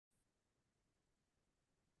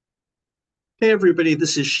Hey everybody,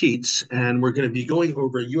 this is Sheets, and we're going to be going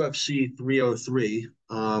over UFC 303,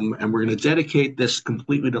 and we're going to dedicate this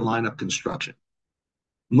completely to lineup construction.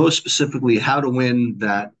 Most specifically, how to win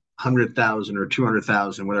that 100,000 or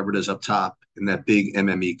 200,000, whatever it is up top in that big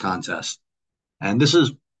MME contest. And this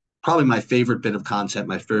is probably my favorite bit of content,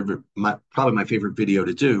 probably my favorite video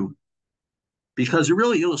to do because it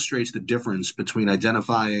really illustrates the difference between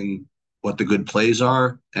identifying what the good plays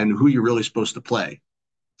are and who you're really supposed to play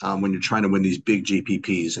when you're trying to win these big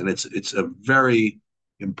GPPs, and it's a very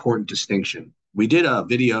important distinction. We did a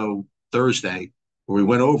video Thursday where we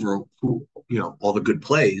went over all the good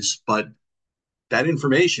plays, but that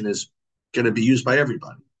information is going to be used by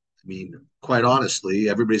everybody. I mean, quite honestly,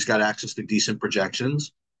 everybody's got access to decent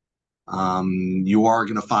projections. You are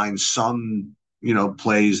going to find some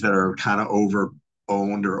plays that are kind of over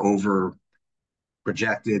owned or over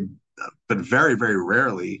projected, but very very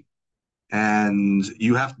rarely. And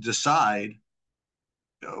you have to decide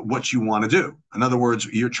what you want to do. In other words,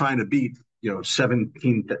 you're trying to beat,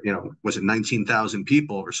 17, was it 19,000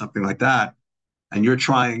 people or something like that, and you're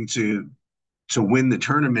trying to win the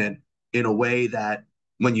tournament in a way that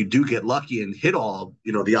when you do get lucky and hit all,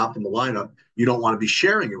 the optimal lineup, you don't want to be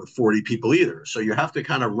sharing it with 40 people either. So you have to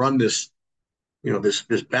kind of run this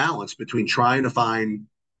balance between trying to find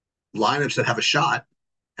lineups that have a shot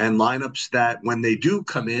and lineups that when they do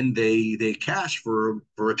come in, they cash for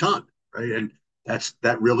a ton, right? And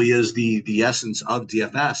that really is the essence of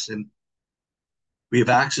DFS. And we have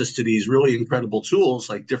access to these really incredible tools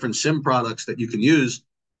like different sim products that you can use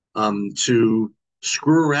to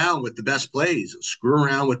screw around with the best plays, screw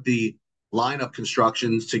around with the lineup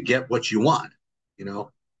constructions to get what you want, you know.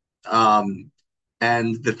 Um,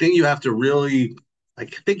 and the thing you have to really, I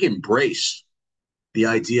think, embrace the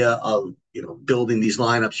idea of building these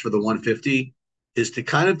lineups for the 150 is to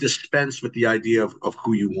kind of dispense with the idea of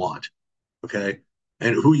who you want, okay,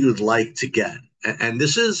 and who you'd like to get. And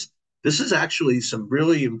this is actually some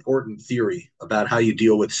really important theory about how you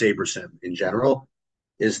deal with SaberSim in general.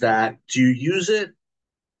 Is that do you use it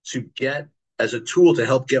to get as a tool to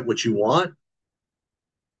help get what you want,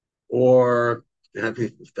 or I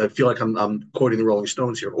feel like I'm quoting the Rolling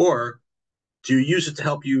Stones here, or do you use it to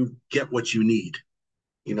help you get what you need?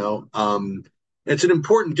 You know, it's an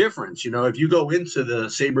important difference. If you go into the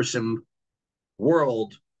SaberSim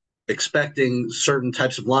world expecting certain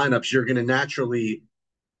types of lineups, you're going to naturally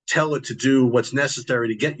tell it to do what's necessary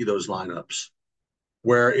to get you those lineups.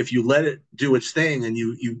 Where if you let it do its thing and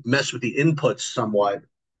you mess with the inputs somewhat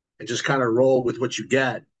and just kind of roll with what you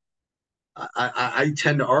get, I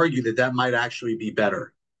tend to argue that might actually be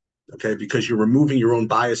better, okay, because you're removing your own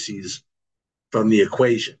biases from the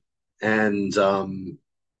equation. And um,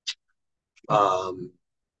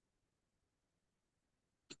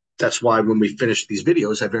 that's why when we finish these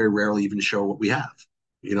videos, I very rarely even show what we have.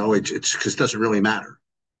 It's because it doesn't really matter.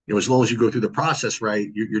 As long as you go through the process right,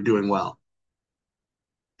 you're doing well.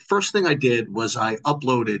 First thing I did was I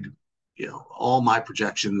uploaded, all my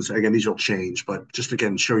projections. Again, these will change, but just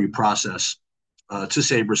again show you process to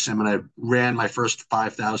SaberSim, and I ran my first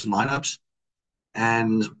 5,000 lineups.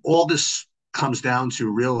 And all this comes down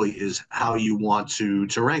to really is how you want to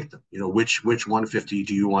rank them. Which 150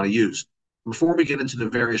 do you want to use? Before we get into the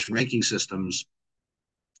various ranking systems,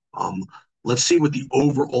 um, let's see what the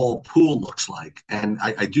overall pool looks like. And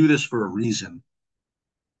I do this for a reason.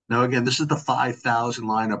 Now, again, this is the 5,000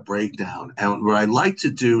 lineup breakdown. And what I like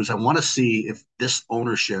to do is I want to see if this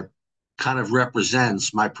ownership kind of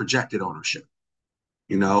represents my projected ownership,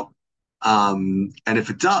 you know? And if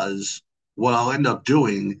it does, what I'll end up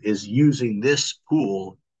doing is using this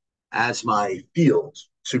pool as my field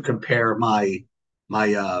to compare my my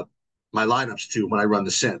lineups to when I run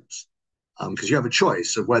the sims. Because you have a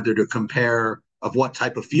choice of whether to compare of what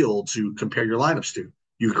type of field to compare your lineups to.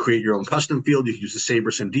 You can create your own custom field. You can use the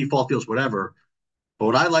SaberSim default fields, whatever. But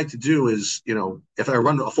what I like to do is, if I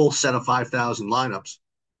run a full set of 5,000 lineups,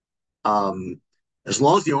 um, as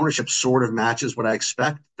long as the ownership sort of matches what I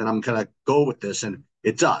expect, then I'm going to go with this, and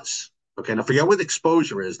it does. Okay, now forget what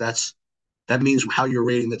exposure is. That means how you're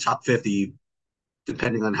rating the top 50,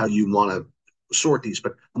 depending on how you want to sort these.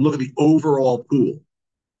 But I'm looking at the overall pool.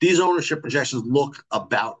 These ownership projections look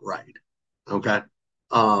about right. Okay,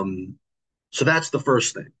 so that's the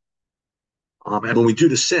first thing. And when we do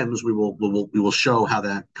the Sims, we will show how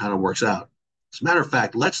that kind of works out. As a matter of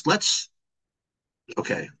fact, let's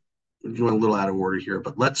okay, we're going a little out of order here,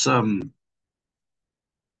 but let's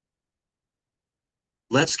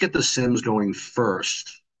get the Sims going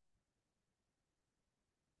first.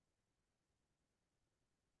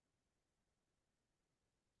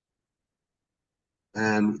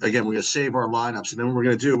 And again, we're going to save our lineups. And then what we're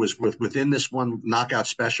going to do is within this one knockout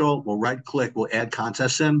special, we'll right click, we'll add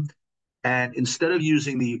contest sim. And instead of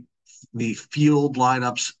using the field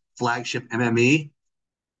lineups flagship MME,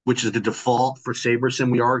 which is the default for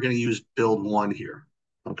SaberSim, we are going to use build one here.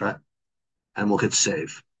 Okay. And we'll hit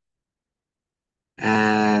save.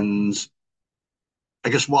 And I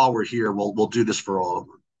guess while we're here, we'll do this for all of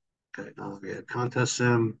them. Okay. Now we add contest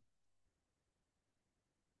sim,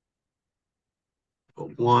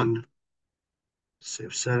 build one,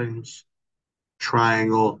 save settings,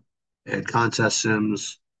 triangle, add contest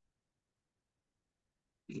sims,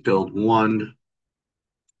 build one,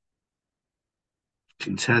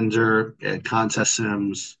 contender, add contest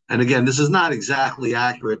sims. And again, this is not exactly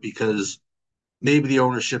accurate because maybe the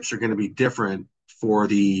ownerships are going to be different for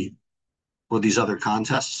these other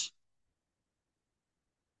contests.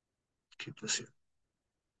 Keep this here.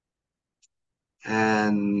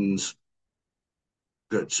 And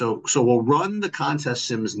good. So we'll run the contest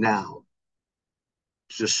sims now,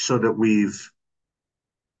 just so that we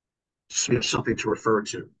have something to refer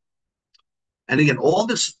to. And again, all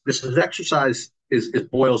this exercise is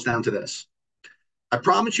boils down to this. I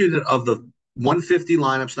promise you that of the 150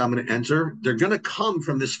 lineups that I'm going to enter, they're going to come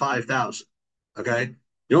from this 5,000. Okay.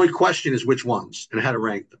 The only question is which ones and how to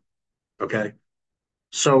rank them. Okay.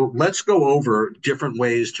 So let's go over different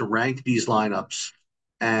ways to rank these lineups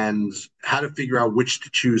and how to figure out which to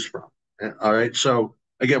choose from. All right. So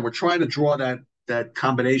again, we're trying to draw that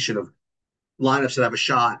combination of lineups that have a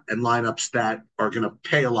shot and lineups that are going to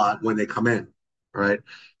pay a lot when they come in. All right.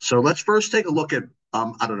 So let's first take a look at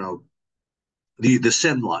I don't know, the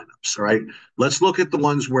sim lineups. All right. Let's look at the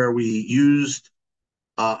ones where we used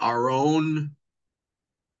our own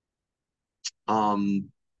um,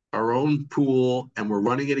 pool and we're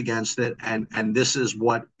running it against it, and this is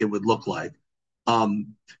what it would look like.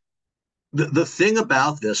 Um, the thing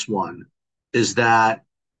about this one is that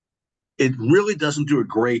it really doesn't do a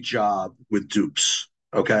great job with dupes.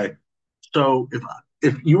 Okay, so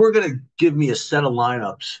if you were going to give me a set of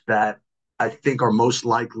lineups that I think are most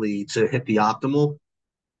likely to hit the optimal,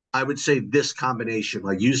 I would say this combination,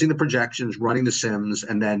 like using the projections, running the sims,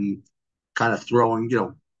 and then kind of throwing,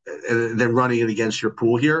 and then running it against your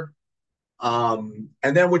pool here. And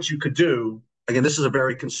then what you could do, again, this is a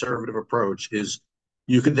very conservative approach, is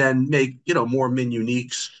you could then make, more min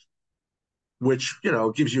uniques, which,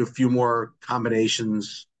 gives you a few more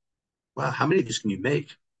combinations. Wow, how many of these can you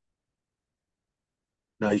make?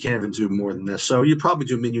 No, you can't even do more than this. So you probably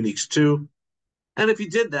do min uniques too. And if you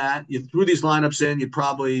did that, you threw these lineups in, you'd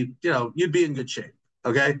probably, you'd be in good shape.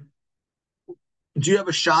 Okay. Do you have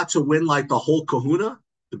a shot to win like the whole kahuna?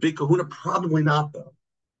 The big kahuna? Probably not, though.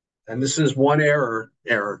 And this is one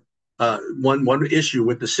one issue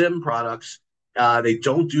with the sim products. They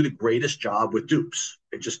don't do the greatest job with dupes.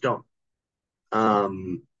 They just don't.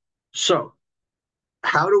 Um, so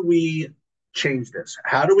how do we change this?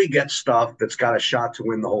 How do we get stuff that's got a shot to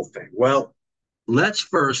win the whole thing? Well, let's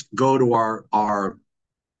first go to our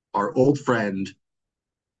old friend,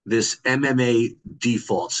 this MMA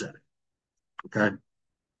default setting. Okay.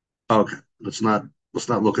 Okay. Let's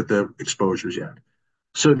not look at the exposures yet.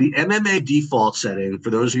 So the MMA default setting, for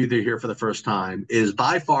those of you that are here for the first time, is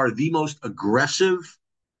by far the most aggressive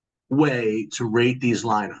way to rate these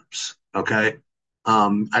lineups. Okay.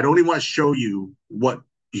 I don't even want to show you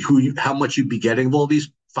how much you'd be getting of all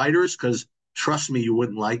these fighters, because trust me, you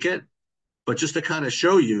wouldn't like it. But just to kind of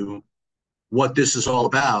show you what this is all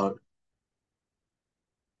about,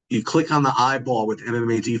 you click on the eyeball with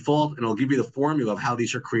MMA default, and it'll give you the formula of how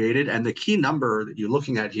these are created. And the key number that you're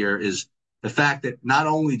looking at here is the fact that not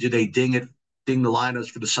only do they ding the lineups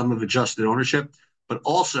for the sum of adjusted ownership, but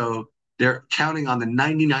also they're counting on the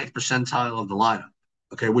 99th percentile of the lineup,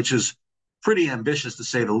 okay, which is pretty ambitious to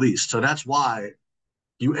say the least. So that's why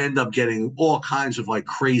you end up getting all kinds of like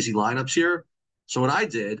crazy lineups here. So what I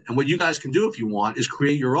did, and what you guys can do if you want, is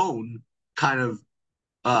create your own kind of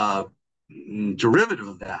uh, derivative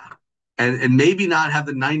of that, and maybe not have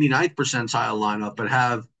the 99th percentile lineup, but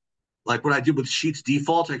have like what I did with Sheets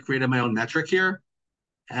default. I created my own metric here,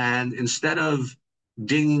 and instead of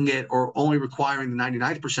dinging it or only requiring the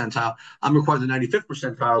 99th percentile, I'm requiring the 95th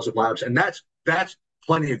percentiles of labs, and that's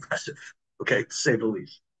plenty aggressive, okay, to say the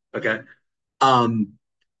least. Okay, um,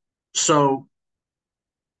 so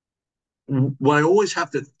what I always have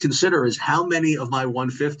to consider is how many of my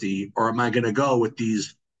 150 or am I going to go with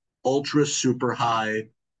these ultra super high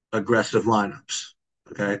aggressive lineups.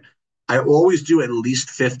 Okay. I always do at least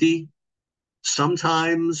 50.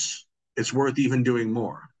 Sometimes it's worth even doing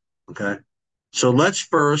more. Okay. So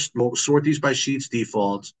we'll sort these by Sheets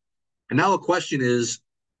default. And now the question is,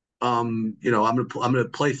 I'm gonna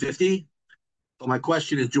play 50. But my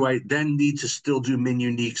question is, do I then need to still do min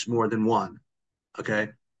uniques more than one? Okay.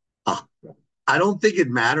 Uh, I don't think it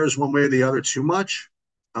matters one way or the other too much.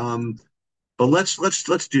 Um, but let's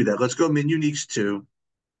do that. Let's go min uniques too.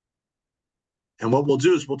 And what we'll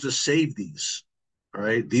do is we'll just save these. All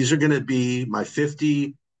right. These are going to be my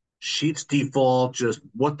 50 Sheets default. Just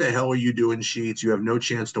what the hell are you doing, Sheets? You have no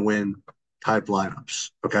chance to win type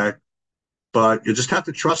lineups. Okay. But you just have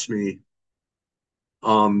to trust me.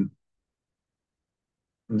 Um,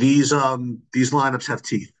 these lineups have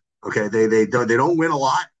teeth. Okay. They don't win a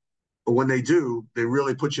lot, but when they do, they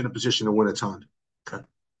really put you in a position to win a ton. Okay.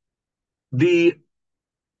 The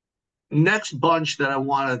next bunch that I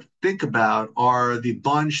want to think about are the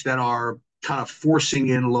bunch that are kind of forcing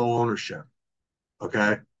in low ownership.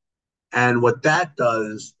 Okay. And what that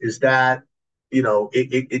does is that,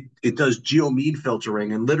 it does geo mean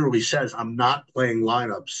filtering and literally says, I'm not playing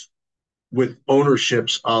lineups with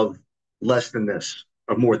ownerships of less than this,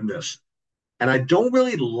 of more than this. And I don't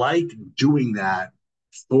really like doing that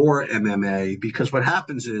for MMA because what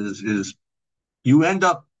happens is you end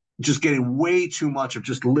up just getting way too much of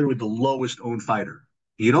just literally the lowest owned fighter.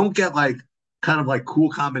 You don't get like kind of like cool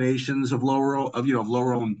combinations of lower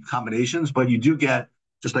owned combinations, but you do get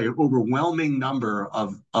just like an overwhelming number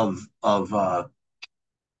of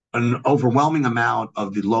an overwhelming amount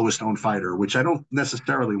of the lowest owned fighter, which I don't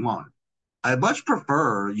necessarily want. I much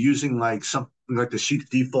prefer using like something like the Sheets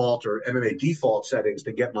default or MMA default settings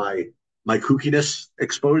to get my kookiness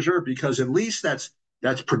exposure because at least that's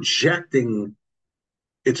projecting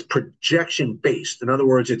it's projection based. In other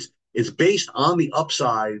words, it's based on the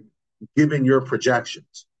upside given your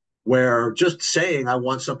projections. Where just saying I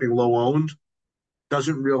want something low owned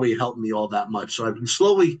doesn't really help me all that much. So I've been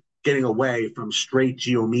slowly getting away from straight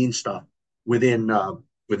geo mean stuff within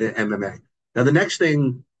MMA. Now the next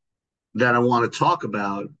thing that I want to talk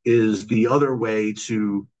about is the other way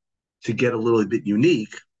to get a little bit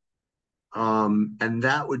unique, and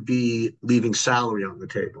that would be leaving salary on the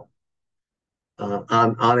table.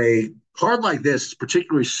 On a card like this,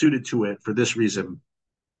 particularly suited to it for this reason.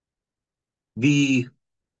 The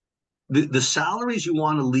the salaries you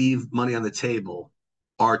want to leave money on the table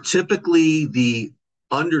are typically the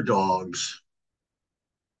underdogs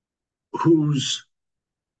who's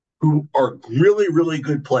who are really really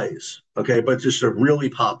good plays, okay, but just are really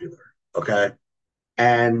popular, okay,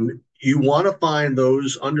 and you want to find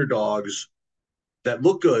those underdogs that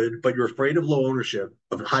look good, but you're afraid of low ownership,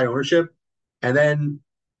 of high ownership, and then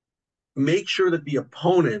make sure that the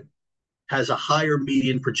opponent has a higher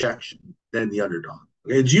median projection than the underdog.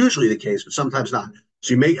 It's usually the case, but sometimes not.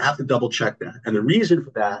 So you may have to double check that. And the reason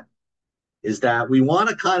for that is that we want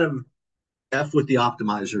to kind of F with the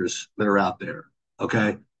optimizers that are out there.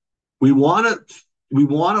 Okay. We want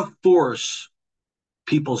to force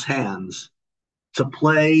people's hands to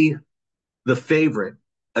play the favorite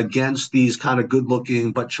against these kind of good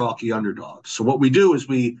looking but chalky underdogs. So what we do is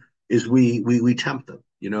we tempt them.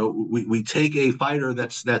 We take a fighter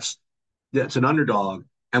that's an underdog,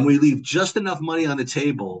 and we leave just enough money on the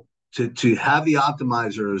table to have the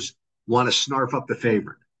optimizers want to snarf up the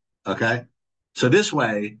favorite. Okay, so this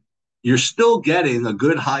way you're still getting a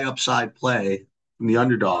good high upside play from the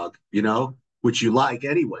underdog, which you like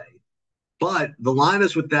anyway. But the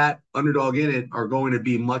lineups with that underdog in it are going to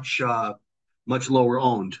be much lower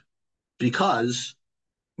owned because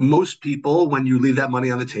most people, when you leave that money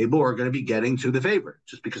on the table, are going to be getting to the favorite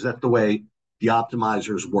just because that's the way the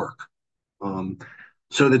optimizers work. Um,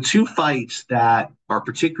 so the two fights that are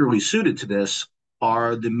particularly suited to this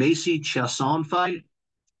are the Macy Chiasson fight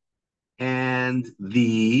and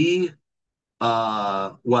the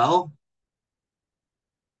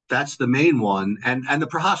that's the main one, and the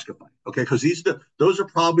Prohaska fight. Okay, because those are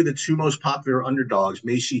probably the two most popular underdogs,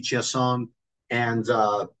 Macy Chiasson and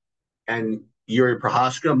Yuri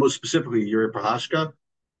Prohaska, most specifically Yuri Prohaska.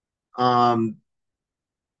 Um,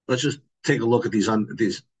 let's just take a look at these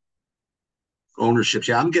ownerships.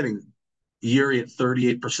 Yeah, I'm getting Yuri at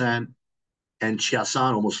 38% and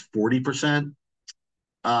Chiasson almost 40%.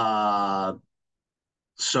 Uh,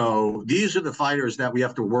 so these are the fighters that we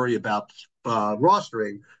have to worry about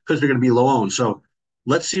rostering because they're going to be low owned. So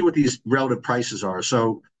let's see what these relative prices are.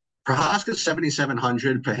 So Prohaska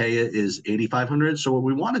 7,700, Pahea is 8,500. So what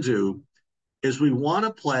we want to do is we want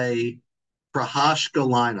to play Prohaska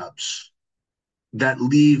lineups that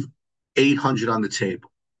leave 800 on the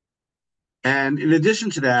table. And in addition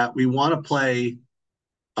to that, we want to play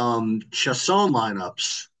Chasson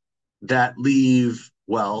lineups that leave,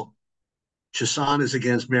 well, Chasson is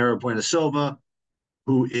against Mara Buena Silva,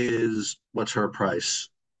 who is, what's her price?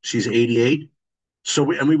 She's 88. So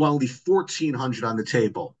we want to leave 1,400 on the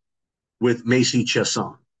table with Macy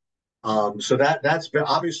Chesson. So that's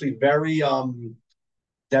obviously very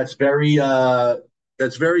that's very uh,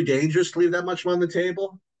 that's very dangerous to leave that much on the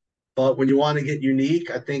table. But when you want to get unique,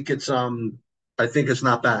 I think it's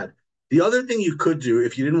not bad. The other thing you could do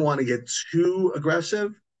if you didn't want to get too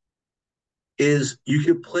aggressive is you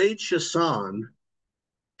could play Chasson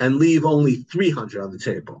and leave only 300 on the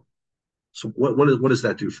table. So what does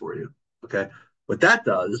that do for you? Okay, what that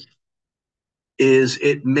does is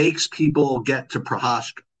it makes people get to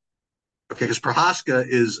Prohaska. Okay, because Prohaska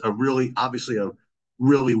is a really obviously a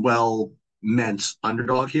really well meant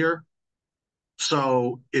underdog here.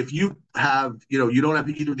 So if you have, you don't have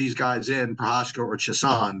either of these guys in Prohaska or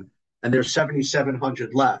Chisan, and there's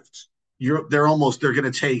 7,700 left, they're going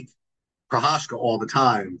to take Prohaska all the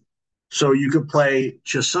time. So you could play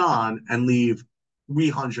Chisan and leave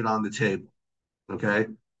 300 on the table. Okay.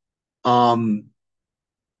 Um,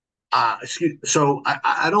 so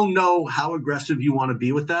I don't know how aggressive you want to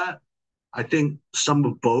be with that. I think some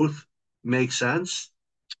of both make sense.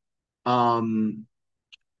 Um,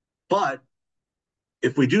 but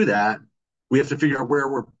if we do that, we have to figure out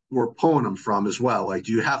where we're pulling them from as well. Like,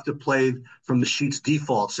 do you have to play from the sheet's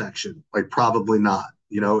default section? Like, probably not.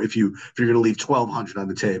 If you're going to leave 1,200 on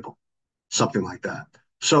the table, something like that.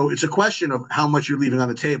 So it's a question of how much you're leaving on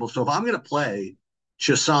the table. So if I'm going to play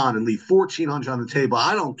Chasan and leave 1,400 on the table,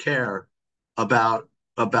 I don't care about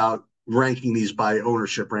ranking these by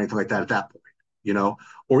ownership or anything like that at that point, you know,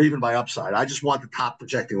 or even by upside. I just want the top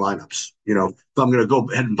projecting lineups, So I'm going to go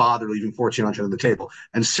ahead and bother leaving 1,400 on the table.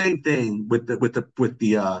 And same thing with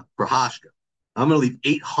the Prohaska. I'm going to leave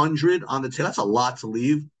 800 on the table. That's a lot to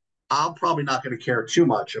leave. I'm probably not going to care too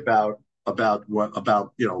much about how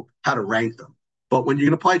to rank them. But when you're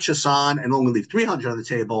going to play Chasan and only leave 300 on the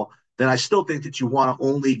table, then I still think that you want to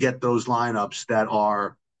only get those lineups that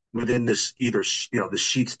are within this either the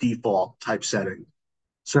sheet's default type setting.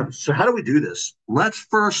 So how do we do this? Let's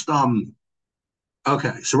first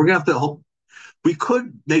okay, so we're gonna have to we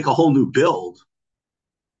could make a whole new build,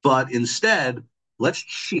 but instead let's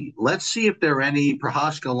cheat. Let's see if there are any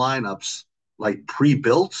Prohaska lineups like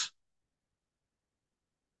pre-built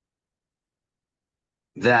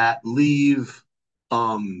that leave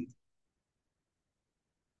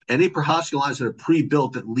any Prohaska lines that are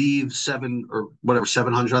pre-built that leave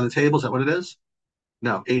 700 on the table. Is that what it is?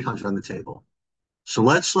 No, 800 on the table. So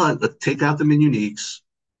let's take out the min uniques.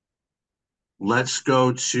 Let's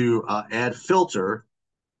go to add filter,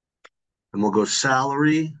 and we'll go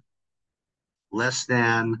salary less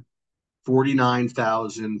than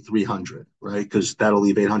 49,300, right? Because that'll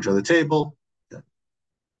leave 800 on the table. Okay.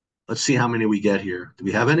 Let's see how many we get here. Do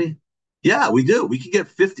we have any? Yeah, we do. We can get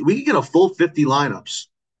 50. We can get a full 50 lineups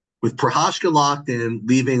with Prohaska locked in,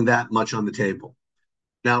 leaving that much on the table.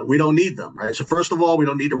 Now, we don't need them, right? So first of all, we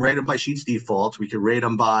don't need to rate them by sheets defaults. We can rate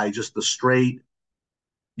them by just the straight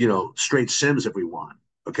sims if we want.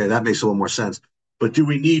 Okay, that makes a little more sense. But do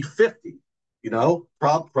we need 50?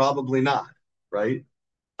 Probably not, right?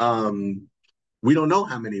 Um, we don't know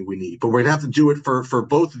how many we need, but we're gonna have to do it for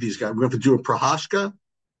both of these guys. We have to do it for Hashka, and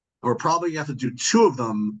we're probably gonna have to do two of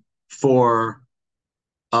them for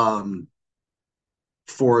um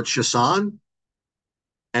for Chasan,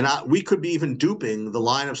 and we could be even duping the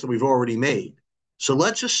lineups that we've already made. So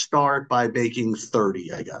let's just start by making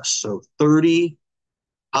 30, I guess. So 30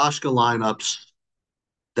 Hashka lineups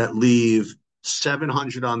that leave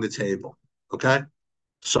 700 on the table. Okay.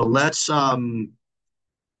 So let's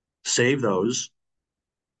save those.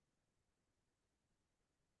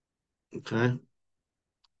 Okay.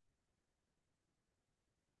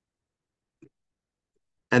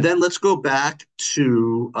 And then let's go back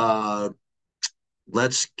to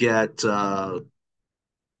let's get let's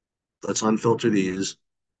unfilter these.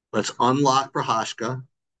 Let's unlock Prohaska.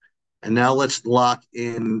 And now let's lock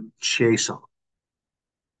in Chason.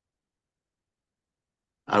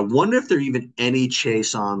 I wonder if there are even any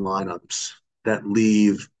Chason lineups that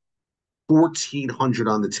leave 1,400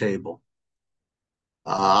 on the table.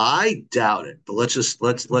 I doubt it, but let's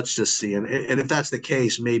just see. And if that's the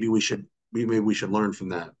case, maybe we should learn from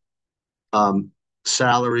that. Um,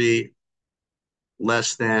 salary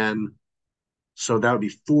less than, so that would be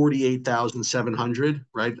 48,700,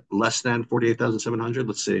 right? Less than 48,700.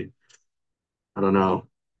 Let's see. I don't know.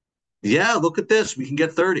 Yeah, look at this. We can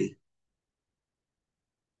get 30.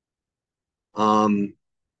 Um,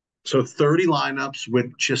 so 30 lineups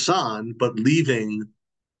with Chisan, but leaving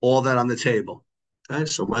all that on the table. Okay,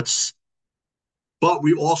 so but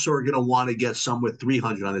we also are going to want to get some with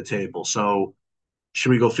 300 on the table. So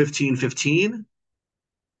should we go 15-15?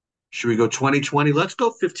 Should we go 20-20? Let's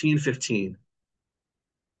go 15-15.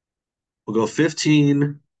 We'll go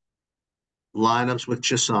 15 lineups with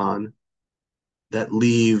Chisan that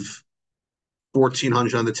leave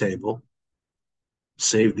 1,400 on the table.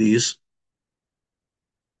 Save these.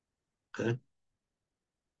 Okay.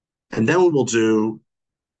 And then what we'll do,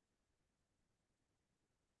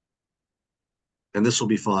 and this will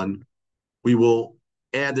be fun, we will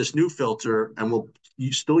add this new filter and we'll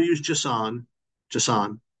still use Chisan,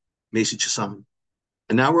 Macy Chisan.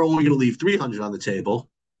 And now we're only going to leave 300 on the table,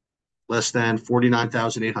 less than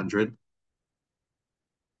 49,800.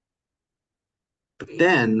 But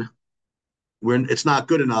then it's not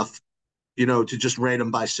good enough, to just rate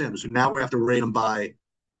them by sims. Now we have to rate them by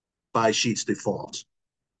sheets defaults.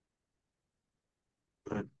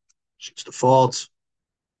 Right. Sheets defaults.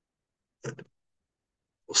 We'll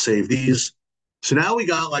save these. So now we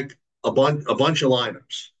got like a bunch of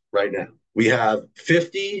lineups right now. We have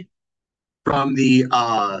 50 from the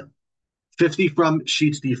 50 from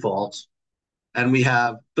sheets defaults, and we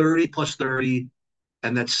have 30 plus 30,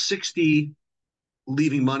 and that's 60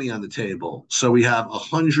 leaving money on the table. So we have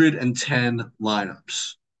 110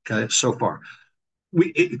 lineups. Okay, so far.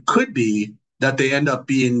 It could be that they end up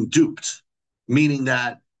being duped, meaning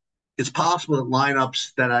that it's possible that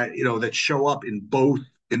lineups that show up in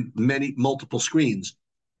many multiple screens.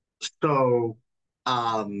 So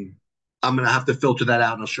I'm going to have to filter that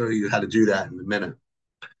out, and I'll show you how to do that in a minute.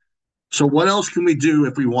 So what else can we do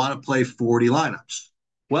if we want to play 40 lineups?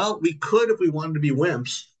 Well, we could, if we wanted to be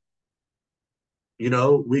wimps,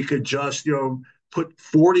 we could just, put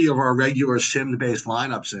 40 of our regular sim-based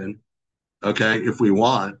lineups in, okay, if we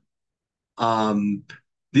want.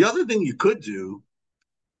 The other thing you could do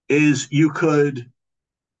is you could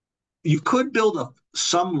build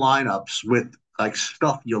some lineups with like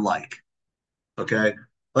stuff you like, okay?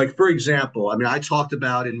 Like for example, I mean, I talked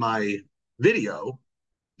about in my video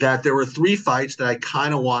that there were 3 fights that I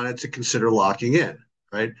kind of wanted to consider locking in,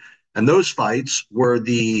 right? And those fights were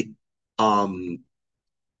the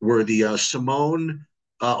Simone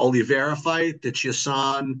Oliveira fight, the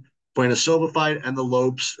Chiasan Buena Silva fight, and the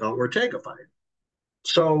Lopes Ortega fight.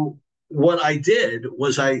 So what I did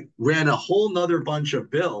was I ran a whole nother bunch of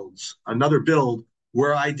builds, another build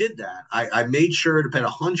where I did that. I made sure to bet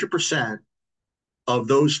 100% of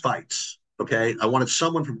those fights. Okay. I wanted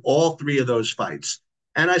someone from all 3 of those fights.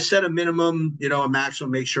 And I set a minimum, a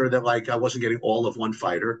maximum, make sure that like I wasn't getting all of one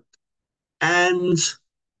fighter. And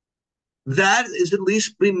that is at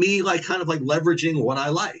least me like kind of like leveraging what I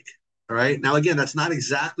like. All right. Now, again, that's not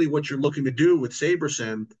exactly what you're looking to do with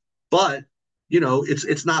SaberSim, but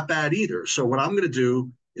it's not bad either. So what I'm going to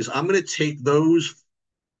do is I'm going to take those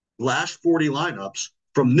last 40 lineups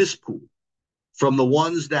from this pool, from the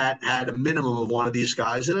ones that had a minimum of one of these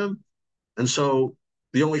guys in them. And so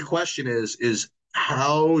the only question is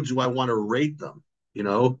how do I want to rate them?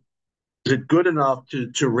 Is it good enough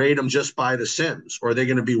to rate them just by the sims, or are they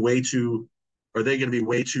going to be way too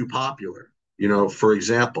popular? For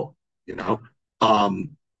example,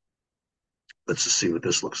 let's just see what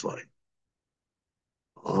this looks like.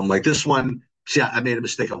 Like this one, see, I made a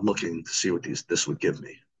mistake of looking to see what this would give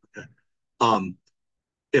me. Okay.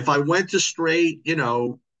 If I went to straight,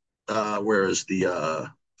 where is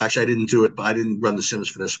the actually I didn't do it, but I didn't run the sims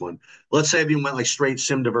for this one. Let's say if you went like straight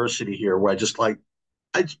sim diversity here, where I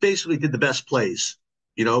basically did the best plays,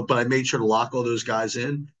 but I made sure to lock all those guys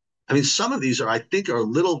in. I mean, some of these I think are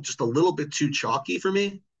just a little bit too chalky for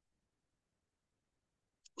me.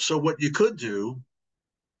 So what you could do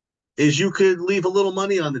is you could leave a little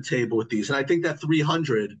money on the table with these. And I think that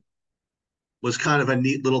 300 was kind of a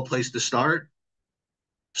neat little place to start.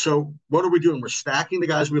 So what are we doing? We're stacking the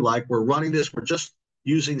guys we like. We're running this. We're just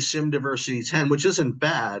using Sim Diversity 10, which isn't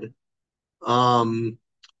bad,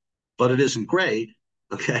 but it isn't great.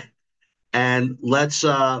 Okay. And let's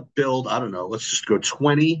build, I don't know, let's just go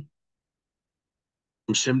 20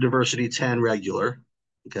 from Sim Diversity 10 regular.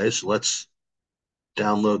 Okay, so let's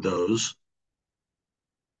download those.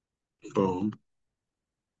 Boom.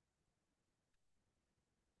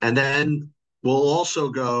 And then we'll also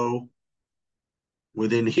go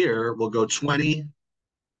within here, we'll go 20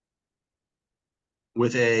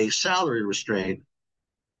 with a salary restraint.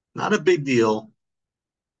 Not a big deal.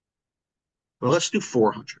 Well, let's do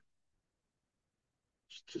 400.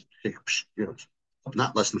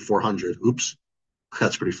 Not less than 400. Oops.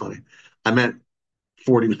 That's pretty funny. I meant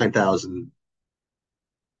 49,000,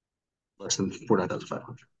 less than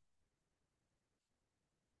 49,500.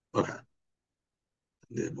 Okay.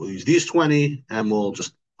 We'll use these 20 and we'll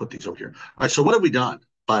just put these over here. All right. So what have we done,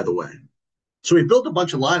 by the way? So we built a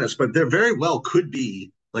bunch of lineups, but there very well could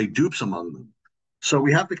be like dupes among them. So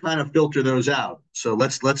we have to kind of filter those out. So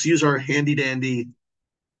let's use our handy dandy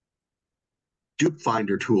dupe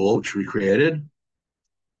finder tool, which we created.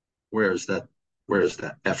 Where's that? Where's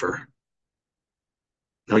that effer?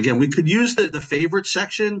 Now again, we could use the favorite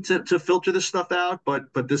section to filter this stuff out,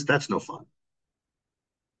 but that's no fun.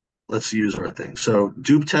 Let's use our thing. So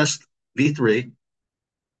dupe test v3.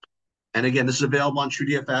 And again, this is available on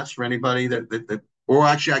TrueDFS for anybody that or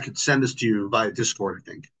actually I could send this to you via Discord, I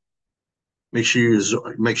think. Make sure you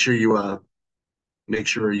make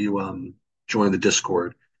sure you join the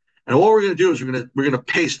Discord. And what we're going to do is we're going to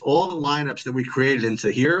paste all the lineups that we created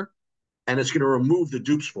into here, and it's going to remove the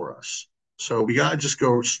dupes for us. So we got to just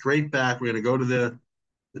go straight back. We're going to go to the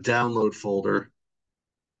download folder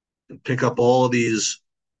and pick up all these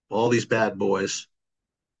bad boys.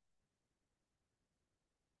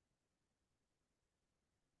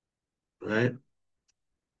 Right?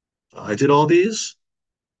 I did all these.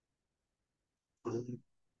 Let's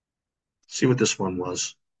see what this one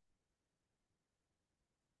was.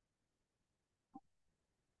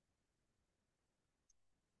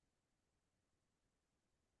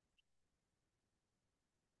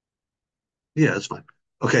 Yeah, that's fine.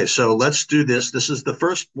 Okay, so let's do this. This is the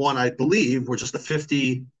first one, I believe, which is the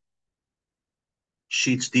 50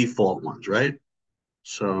 sheets default ones, right?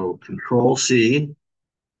 So Control C,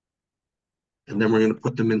 and then we're going to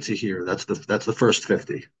put them into here. That's the first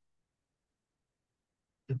 50.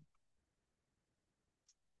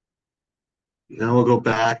 Now we'll go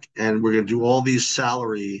back and we're going to do all these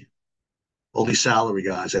salary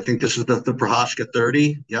guys. I think this is the Prohaska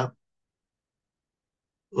 30. Yep.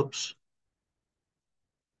 Oops.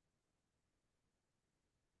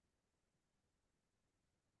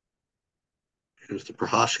 Here's the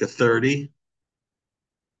Prohaska 30.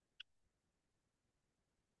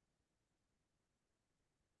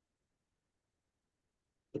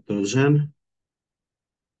 Put those in.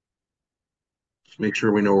 Just make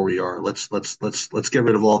sure we know where we are. Let's get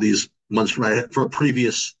rid of all these ones for a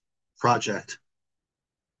previous project,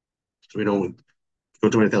 so we don't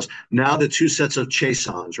do anything else. Now the two sets of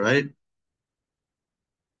chasons, right?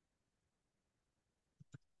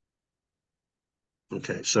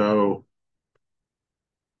 Okay, so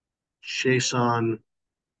chason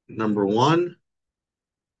number one.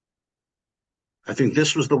 I think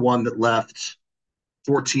this was the one that left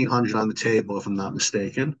 1,400 on the table, if I'm not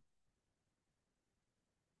mistaken.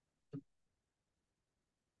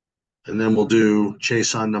 And then we'll do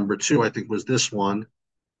chason number two, I think was this one,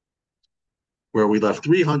 where we left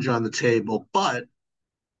 300 on the table, but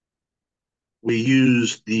we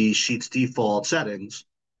used the sheet's default settings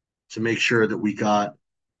to make sure that we got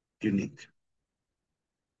unique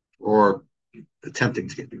or attempting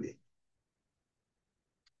to get unique.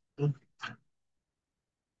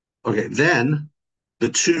 Okay, then the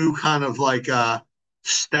two kind of like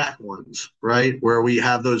stack ones, right? Where we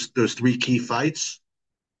have those three key fights.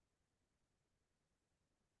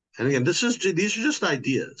 And again, these are just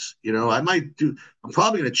ideas. I'm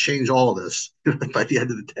probably going to change all of this by the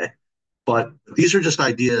end of the day. But these are just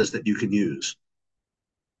ideas that you can use.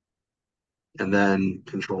 And then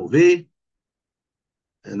Control V.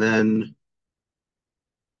 And then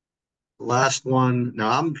the last one.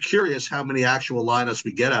 Now I'm curious how many actual lineups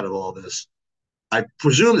we get out of all this. I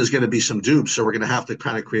presume there's going to be some dupes, so we're going to have to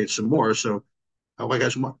kind of create some more. So,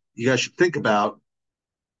 you guys should think about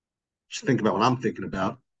what I'm thinking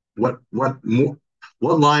about. What more?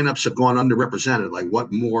 What lineups have gone underrepresented? Like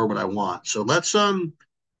what more would I want? So let's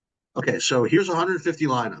Okay, so here's 150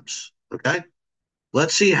 lineups. Okay,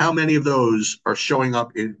 let's see how many of those are showing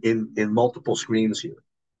up in multiple screens here.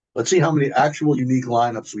 Let's see how many actual unique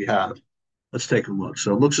lineups we have. Let's take a look.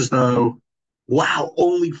 So it looks as though, wow,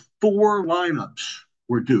 only 4 lineups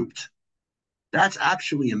were duped. That's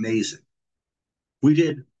actually amazing. We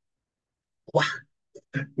did wow,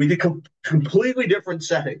 we did completely different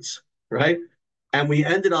settings, right? And we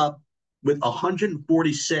ended up with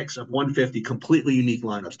 146 of 150 completely unique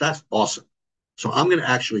lineups. That's awesome. So I'm going to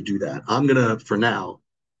actually do that. For now,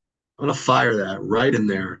 I'm going to fire that right in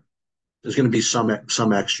there. There's going to be some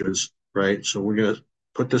extras, right? So we're going to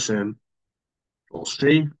put this in. We'll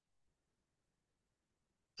see.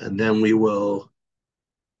 And then we will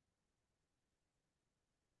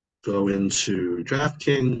go into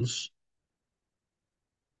DraftKings.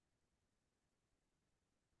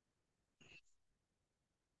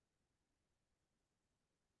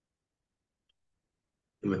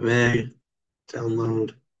 MMA,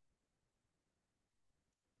 download.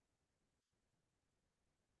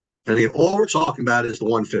 And again, all we're talking about is the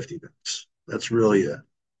 150 mix. That's really it.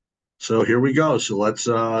 So here we go. So let's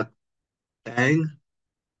bang.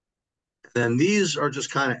 Then these are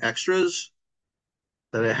just kind of extras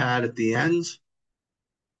that I had at the end.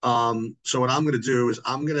 So what I'm going to do is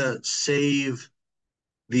I'm going to save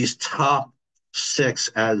these top six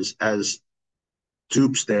as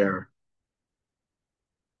dupes there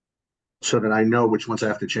so that I know which ones I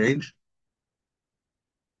have to change.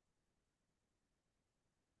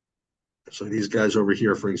 So these guys over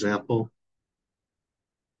here, for example,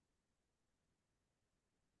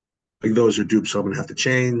 like those are dupes, so I'm going to have to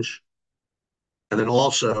change. And then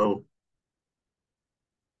also,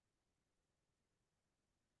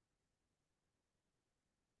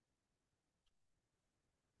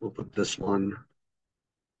 we'll put this one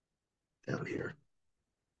down here.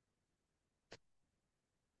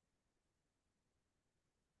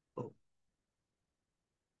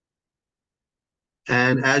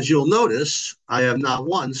 And as you'll notice, I have not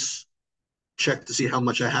once checked to see how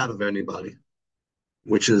much I have of anybody,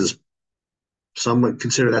 which is some would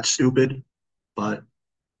consider that stupid, but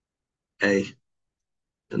hey,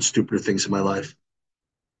 done stupider things in my life.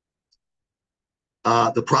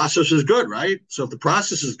 The process is good, right? So if the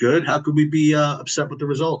process is good, how could we be upset with the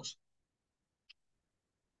results?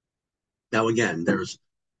 Now, again, there's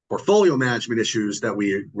portfolio management issues that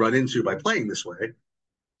we run into by playing this way,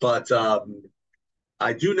 but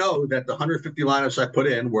I do know that the 150 lineups I put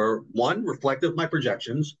in were one, reflective of my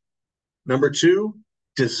projections. Number two,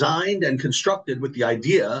 designed and constructed with the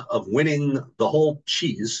idea of winning the whole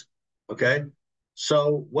cheese. Okay.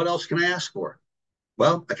 So what else can I ask for?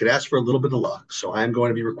 Well, I could ask for a little bit of luck. So I'm going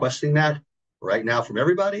to be requesting that right now from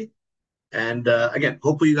everybody. And again,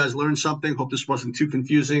 hopefully you guys learned something. Hope this wasn't too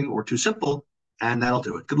confusing or too simple. And that'll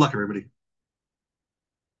do it. Good luck, everybody.